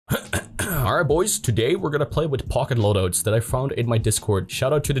Alright, boys. Today, we're gonna play with pocket loadouts that I found in my Discord.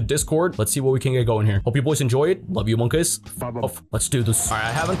 Shout out to the Discord. Let's see what we can get going here. Hope you boys enjoy it. Love you, monkeys. Let's do this. Alright,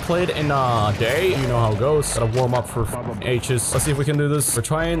 I haven't played in a day. You know how it goes. Gotta warm up for H's. Let's see if we can do this. We're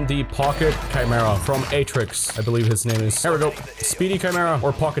trying the pocket Chimera from Atrix. I believe his name is. There we go. Speedy Chimera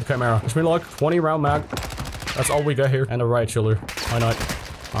or pocket Chimera. Wish me luck. 20 round mag. That's all we got here. And a riot chiller. Why not?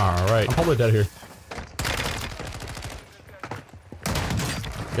 Alright. I'm probably dead here.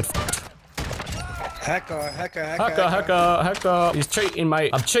 Get fucked. Hacker. He's cheating,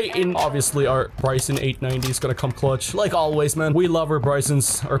 mate. I'm cheating. Obviously, our Bryson 890 is gonna come clutch. Like always, man. We love our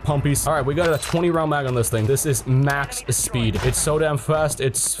Brysons, our pumpies. All right, we got a 20 round mag on this thing. This is max speed. It's so damn fast.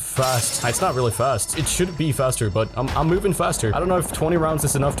 It's fast. It's not really fast. It should be faster, but I'm moving faster. I don't know if 20 rounds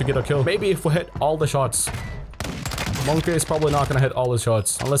is enough to get a kill. Maybe if we hit all the shots. Monke is probably not gonna hit all his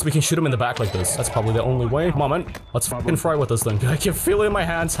shots unless we can shoot him in the back like this. That's probably the only way. Come on, man. Let's fucking fry with this thing. I can feel in my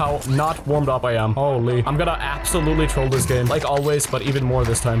hands how not warmed up I am. Holy. I'm gonna absolutely troll this game like always, but even more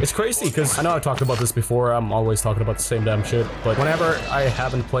this time. It's crazy because I know I talked about this before. I'm always talking about the same damn shit, but whenever I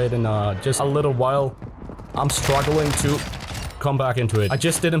haven't played in just a little while, I'm struggling to come back into it. I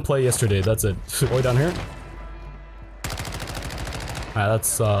just didn't play yesterday. That's it. Boy down here. Alright,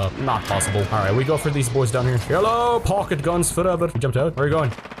 that's not possible. Alright, we go for these boys down here. Hello, pocket guns forever. We jumped out. Where are you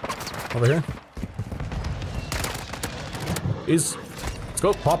going? Over here. Let's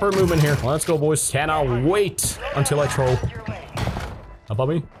go. Proper movement here. Let's go, boys. Cannot wait until I troll. Above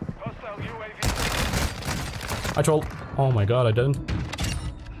me. I trolled. Oh my god, I didn't.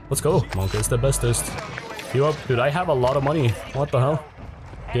 Let's go. Monk is the bestest. You up? Dude, I have a lot of money. What the hell?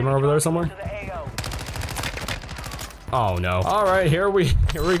 Gamer over there somewhere? Oh no. Alright, here we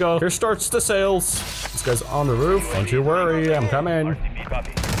go. Here starts the sales. This guy's on the roof. Don't you worry, I'm coming.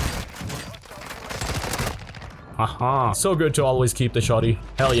 Haha. So good to always keep the shoddy.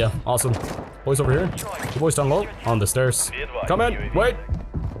 Hell yeah. Awesome. Boys over here. The boys down low. On the stairs. Come in. Wait.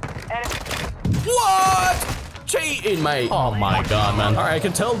 What? Cheating, mate. Oh my god, man. Alright, I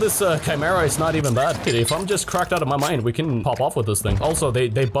can tell this Chimera is not even bad. Okay, if I'm just cracked out of my mind, we can pop off with this thing. Also,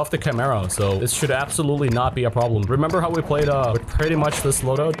 they buffed the Chimera, so this should absolutely not be a problem. Remember how we played with pretty much this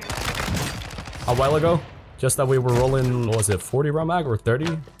loadout a while ago? Just that we were rolling, what was it, 40 round mag or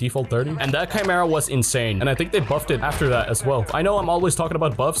 30? Default 30? And that Chimera was insane. And I think they buffed it after that as well. I know I'm always talking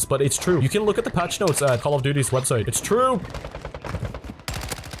about buffs, but it's true. You can look at the patch notes at Call of Duty's website. It's true.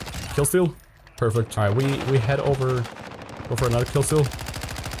 Kill steal. Perfect. All right, we head over, go for another kill steal.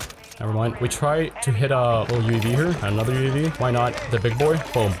 Never mind. We try to hit a little UAV here. Another UAV. Why not? The big boy.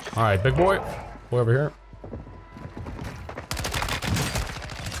 Boom. All right, big boy. Boy over here.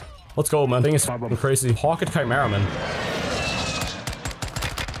 Let's go, man. Thing is crazy. Pocket Chimera, man.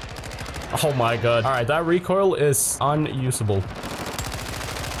 Oh my god. All right, that recoil is unusable.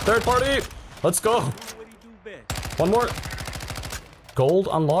 Third party. Let's go. One more. Gold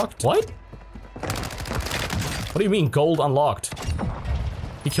unlocked. What? What do you mean gold unlocked?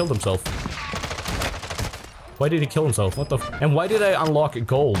 He killed himself. Why did he kill himself? What the f— and why did I unlock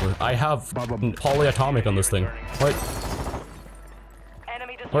gold? I have polyatomic on this thing. What?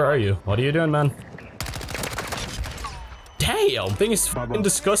 Where are you? What are you doing, man? Damn! Thing is fucking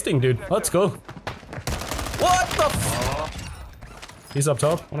disgusting, dude. Let's go. What the f— he's up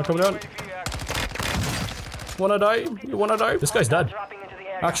top. Wanna come down? Wanna die? You wanna die? This guy's dead.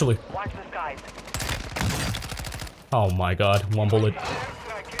 Actually. Oh my god, one bullet.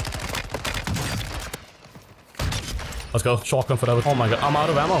 Let's go. Shotgun for that. Oh my god, I'm out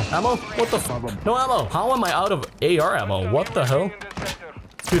of ammo. Ammo? What the f— no ammo. How am I out of AR ammo? What the hell?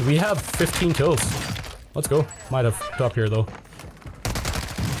 Dude, we have 15 kills. Let's go. Might have top here though.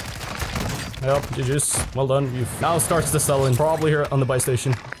 Yep, GG's. Well done. Now starts the selling. Probably here on the buy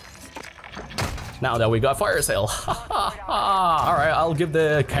station. Now that we got fire sale. Alright, I'll give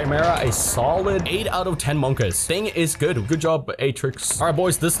the Chimera a solid 8 out of 10 monkeys. Thing is good. Good job, Atrix. Alright,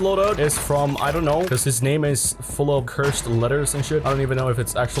 boys, this loadout is from, I don't know, because his name is full of cursed letters and shit. I don't even know if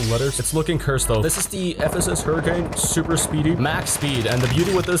it's actual letters. It's looking cursed though. This is the FSS Hurricane, super speedy, max speed. And the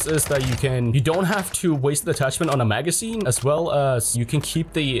beauty with this is that you don't have to waste the attachment on a magazine, as well as you can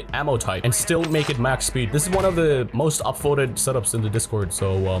keep the ammo type and still make it max speed. This is one of the most upvoted setups in the Discord,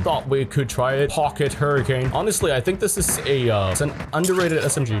 so thought we could try it. Pocket Hurricane. Honestly, I think this is it's an underrated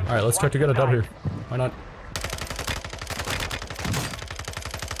SMG. All right, let's try to get a dub here. Why not?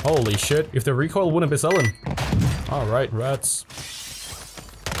 Holy shit! If the recoil wouldn't be selling. All right, rats.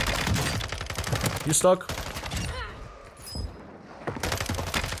 You stuck?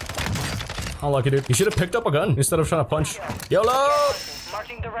 Unlucky, dude. You should have picked up a gun instead of trying to punch. YOLO!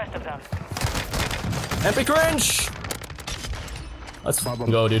 Marking the rest of them. MP cringe! Let's fucking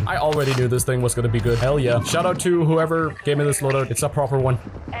go, dude. I already knew this thing was gonna be good. Hell yeah. Shout out to whoever gave me this loadout. It's a proper one.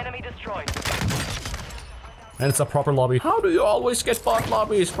 Enemy destroyed. And it's a proper lobby. How do you always get bot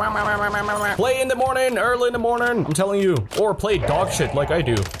lobbies? Play in the morning, early in the morning. I'm telling you. Or play dog shit like I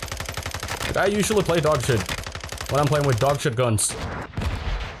do. Like I usually play dog shit when I'm playing with dog shit guns.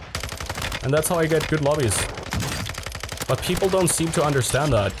 And that's how I get good lobbies. But people don't seem to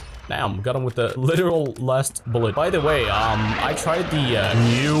understand that. Damn, got him with the literal last bullet. By the way, I tried the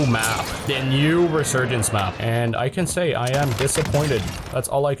new map, the new Resurgence map, and I can say I am disappointed. That's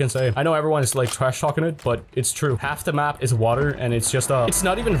all I can say. I know everyone is like trash talking it, but it's true. Half the map is water, and it's just it's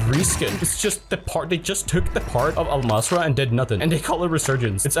not even reskin. It's just the part, they just took the part of Al Masra and did nothing, and they call it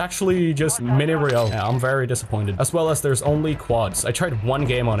Resurgence. It's actually just mini Royale. Yeah, I'm very disappointed. As well as there's only quads. I tried one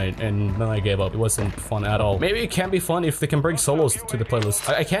game on it, and then I gave up. It wasn't fun at all. Maybe it can be fun if they can bring solos to the playlist.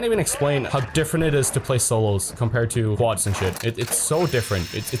 I can't even explain how different it is to play solos compared to quads and shit. It's so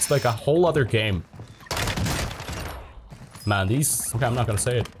different. It's like a whole other game. Man, these... Okay, I'm not gonna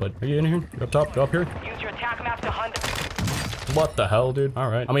say it, but are you in here? You're up top? Go up here? Use your attack map to hunt. What the hell, dude? All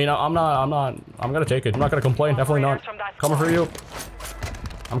right. I mean, I'm gonna take it. I'm not gonna complain. Definitely not. Coming for you.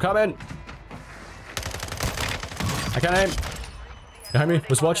 I'm coming. I can't aim. Behind me.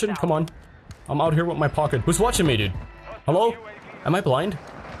 Who's watching? Come on. I'm out here with my pocket. Who's watching me, dude? Hello? Am I blind?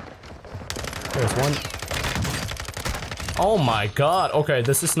 There's one. Oh my god. Okay,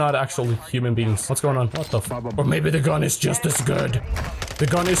 this is not actually human beings. What's going on? What the f? Or maybe the gun is just as good. The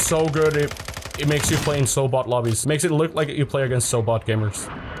gun is so good, it makes you play in so bot lobbies. It makes it look like you play against so bot gamers.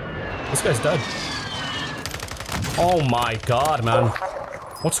 This guy's dead. Oh my god, man.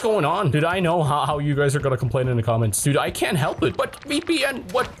 What's going on? Dude, I know how you guys are gonna complain in the comments. Dude, I can't help it. But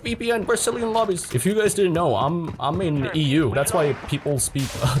VPN, what VPN? Brazilian lobbies. If you guys didn't know, I'm in EU. That's why people speak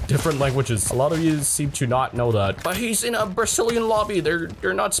different languages. A lot of you seem to not know that. But he's in a Brazilian lobby.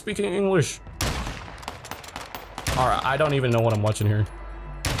 They're not speaking English. Alright, I don't even know what I'm watching here.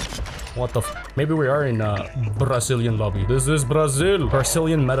 What the f? Maybe we are in a Brazilian lobby. This is Brazil.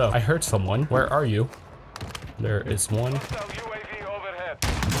 Brazilian meta. I heard someone. Where are you? There is one.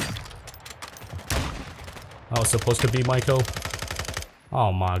 I was supposed to be Michael.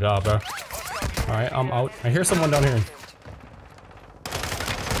 Oh my god, bro. Alright, I'm out. I hear someone down here.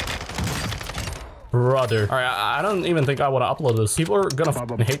 Brother. Alright, I don't even think I want to upload this. People are gonna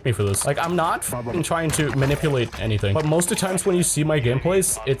fucking hate me for this. Like, I'm not fucking trying to manipulate anything. But most of the times when you see my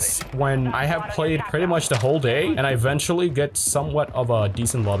gameplays, it's when I have played pretty much the whole day and I eventually get somewhat of a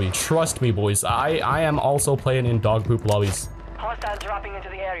decent lobby. Trust me, boys. I am also playing in dog poop lobbies. Hostiles dropping into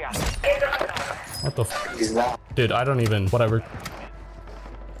the area. What the f? Dude, I don't even... Whatever.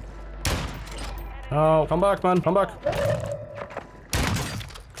 Oh, come back, man. Come back.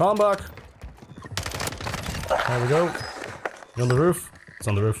 Come back. There we go. You on the roof? It's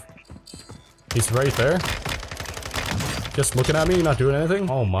on the roof. He's right there. Just looking at me, not doing anything.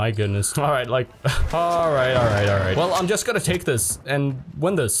 Oh my goodness. Alright, like... Alright. Well, I'm just gonna take this and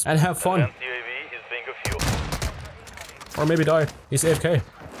win this and have fun. Or maybe die. He's AFK.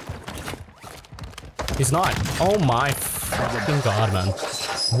 He's not. Oh my fucking god, man.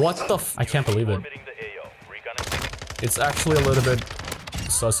 What the f- I can't believe it. It's actually a little bit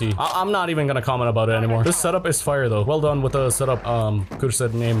sussy. I'm not even gonna comment about it anymore. This setup is fire though. Well done with the setup.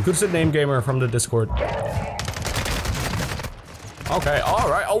 Good name gamer from the Discord. Okay,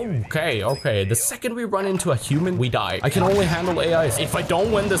 alright, okay. The second we run into a human, we die. I can only handle AIs. If I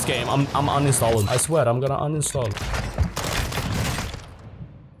don't win this game, I'm uninstalling. I swear, I'm gonna uninstall.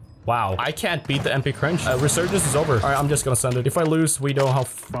 Wow, I can't beat the MP cringe. Resurgence is over. Alright, I'm just gonna send it. If I lose, we know how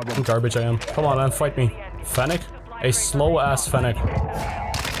fucking garbage I am. Come on, man, fight me. Fennec? A slow-ass Fennec.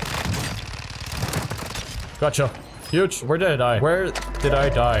 Gotcha. Huge. Where did I die? Where did I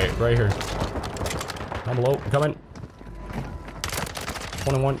die? Right here. Down below. Coming.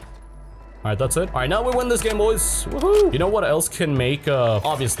 21. Alright, that's it. Alright, now we win this game, boys. Woohoo! You know what else can make,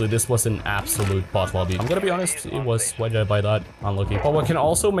 obviously this was an absolute bot lobby. I'm gonna be honest, it was. Why did I buy that? Unlucky. But what can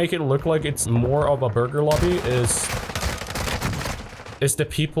also make it look like it's more of a burger lobby is the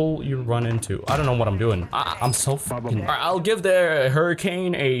people you run into. I don't know what I'm doing. I'm so fucking... Alright, I'll give the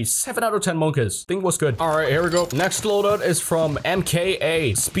Hurricane a 7 out of 10 monkeys. Thing was good. Alright, here we go. Next loadout is from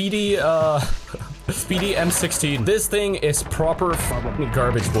MKA. Speedy M16. This thing is proper fucking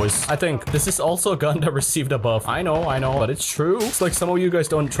garbage, boys. I think this is also a gun that received a buff. I know, but it's true. It's like some of you guys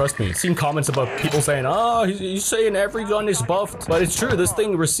don't trust me. I've seen comments about people saying, oh, he's saying every gun is buffed. But it's true, this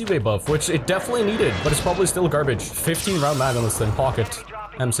thing received a buff, which it definitely needed, but it's probably still garbage. 15 round mag on this thing. Pocket.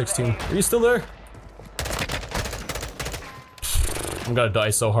 M16. Are you still there? I'm gonna die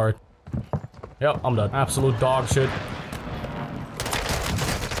so hard. Yep, I'm done. Absolute dog shit.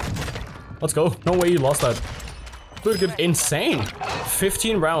 Let's go. No way you lost that. Good, good. Insane.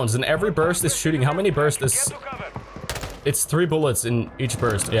 15 rounds and every burst is shooting. How many bursts is... It's 3 bullets in each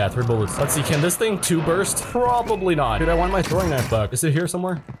burst. Yeah, 3 bullets. Let's see. Can this thing 2 burst? Probably not. Dude, I want my throwing knife back. Is it here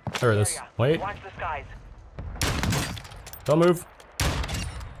somewhere? There it is. Wait. Watch the skies. Don't move.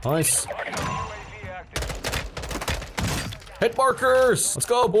 Nice. Hit markers! Let's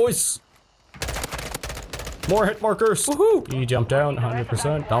go, boys! More hit markers! Woohoo! You jump down,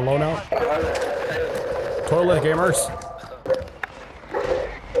 100%. Down low now. Toilet gamers.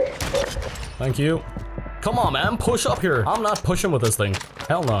 Thank you. Come on, man. Push up here. I'm not pushing with this thing.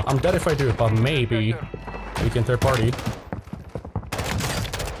 Hell no. I'm dead if I do, but maybe we can third party.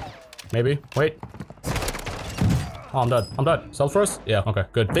 Maybe. Wait. Oh, I'm dead. I'm dead. Self first? Yeah, okay,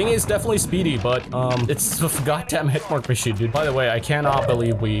 good. Thing is definitely speedy, but it's a goddamn hitmark machine, dude. By the way, I cannot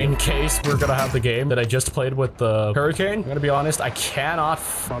believe we, in case we're gonna have the game that I just played with the Hurricane, I'm gonna be honest, I cannot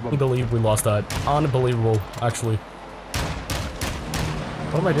believe we lost that. Unbelievable, actually.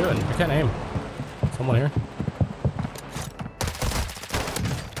 What am I doing? I can't aim. Someone here.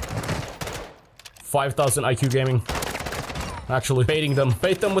 5,000 IQ gaming. Actually, baiting them.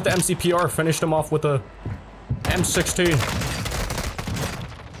 Bait them with the MCPR, finish them off with the M16.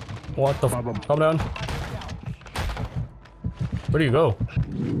 What the f? Calm down. Where do you go?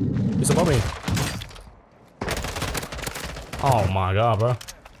 He's above me. Oh my god, bro.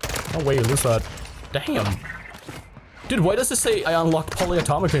 No way you lose that. Damn. Dude, why does it say I unlocked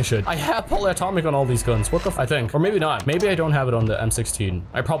polyatomic and shit? I have polyatomic on all these guns. What the f? I think. Or maybe not. Maybe I don't have it on the M16.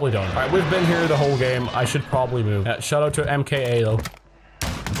 I probably don't. Alright, we've been here the whole game. I should probably move. Shout out to MKA though.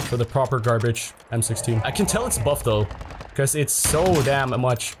 For the proper garbage M16. I can tell it's buff though, because it's so damn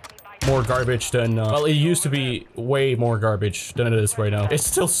much more garbage than well, it used to be way more garbage than it is right now. It's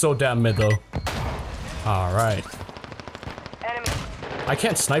still so damn mid though. All right. I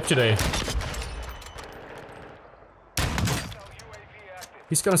can't snipe today.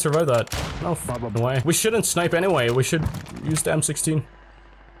 He's gonna survive that. No fucking way. We shouldn't snipe anyway. We should use the M16.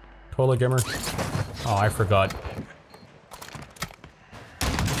 Toilet gamer. Oh, I forgot.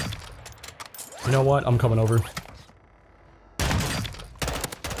 You know what? I'm coming over.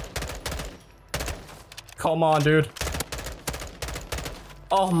 Come on, dude.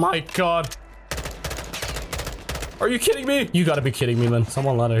 Oh my god. Are you kidding me? You gotta be kidding me, man.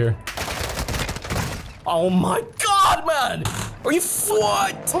 Someone out of here. Oh my god, man! Are you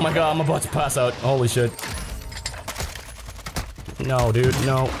what? Oh my god, I'm about to pass out. Holy shit. No, dude,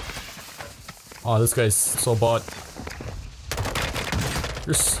 no. Oh, this guy's so bot.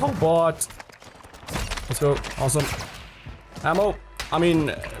 You're so bot. Let's go. Awesome. Ammo. I mean,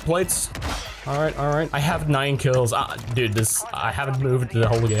 plates. Alright, alright. I have 9 kills. Dude, I haven't moved the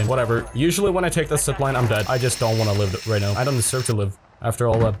whole game. Whatever. Usually when I take the zip line, I'm dead. I just don't want to live right now. I don't deserve to live after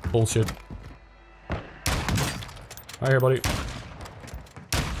all that bullshit. Right here, buddy.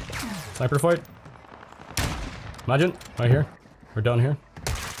 Sniper fight. Imagine. Right here. Or down here.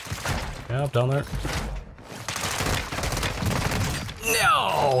 Yeah, down there.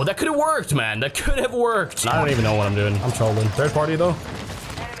 No! That could have worked, man. That could have worked. I don't even know what I'm doing. I'm trolling. Third party, though.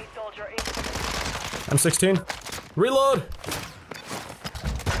 M16. Reload!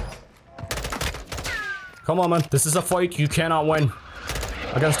 Come on, man. This is a fight you cannot win.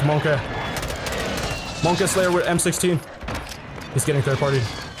 Against monke. Monke Slayer with M16. He's getting third party.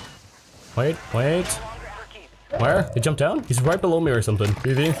 Wait, wait. Where? He jumped down? He's right below me or something.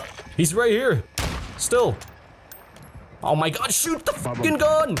 BV. He's right here. Still. Oh my god, shoot the fucking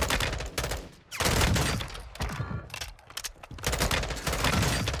gun!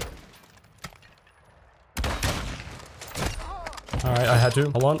 Alright, I had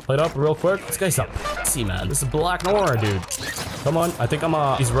to. Hold on, play it up real quick. This guy's a pussy, man. This is Black Nora, dude. Come on, I think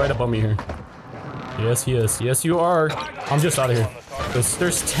he's right above me here. Yes, he is. Yes, you are. I'm just out of here.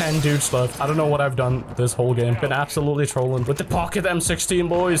 There's 10 dudes left. I don't know what I've done this whole game. Been absolutely trolling with the pocket M16,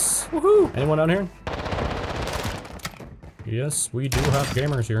 boys. Woohoo! Anyone down here? Yes, we do have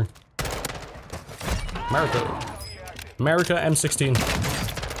gamers here. America M16.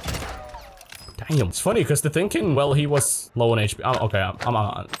 Damn. It's funny because the thing can, well, he was low on HP. Oh, okay,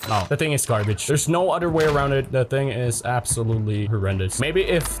 no. The thing is garbage. There's no other way around it. The thing is absolutely horrendous. Maybe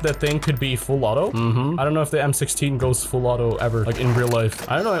if the thing could be full auto. I don't know if the M16 goes full auto ever, like in real life.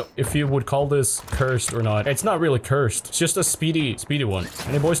 I don't know if you would call this cursed or not. It's not really cursed. It's just a speedy one.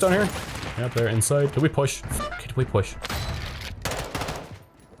 Any boys down here? Yep, they're inside. Did we push? Did we push?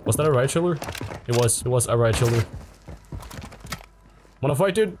 Was that a right shoulder? It was a right shoulder. Wanna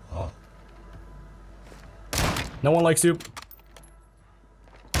fight, dude? No one likes you.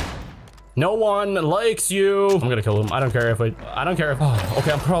 No one likes you. I'm gonna kill him. I don't care if I don't care if, oh,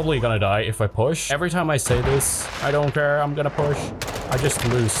 okay, I'm probably gonna die if I push. Every time I say this, I don't care, I'm gonna push. I just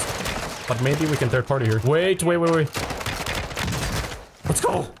lose. But maybe we can third party here. Wait. Let's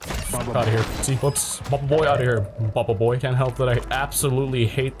go. Out of here. See, whoops. Bubble boy out of here. Bubble boy. Can't help that I absolutely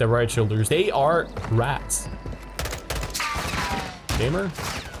hate the right shoulders. They are rats. Gamer?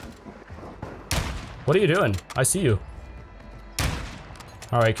 What are you doing? I see you.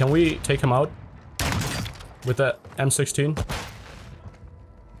 All right, can we take him out with that M16?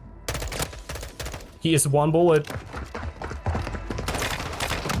 He is one bullet.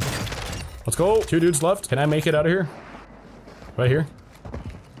 Let's go. 2 dudes left. Can I make it out of here? Right here.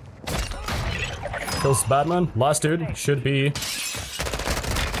 Kills Batman. Last dude should be...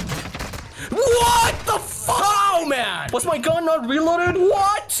 What the fuck? Oh, man! Was my gun not reloaded?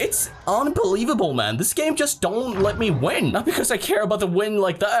 What? It's unbelievable, man. This game just don't let me win. Not because I care about the win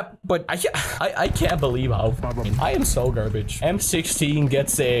like that, but I can't believe how I am so garbage. M16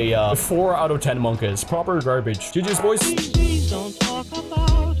 gets a 4 out of 10 monkeys. Proper garbage. GG's, boys.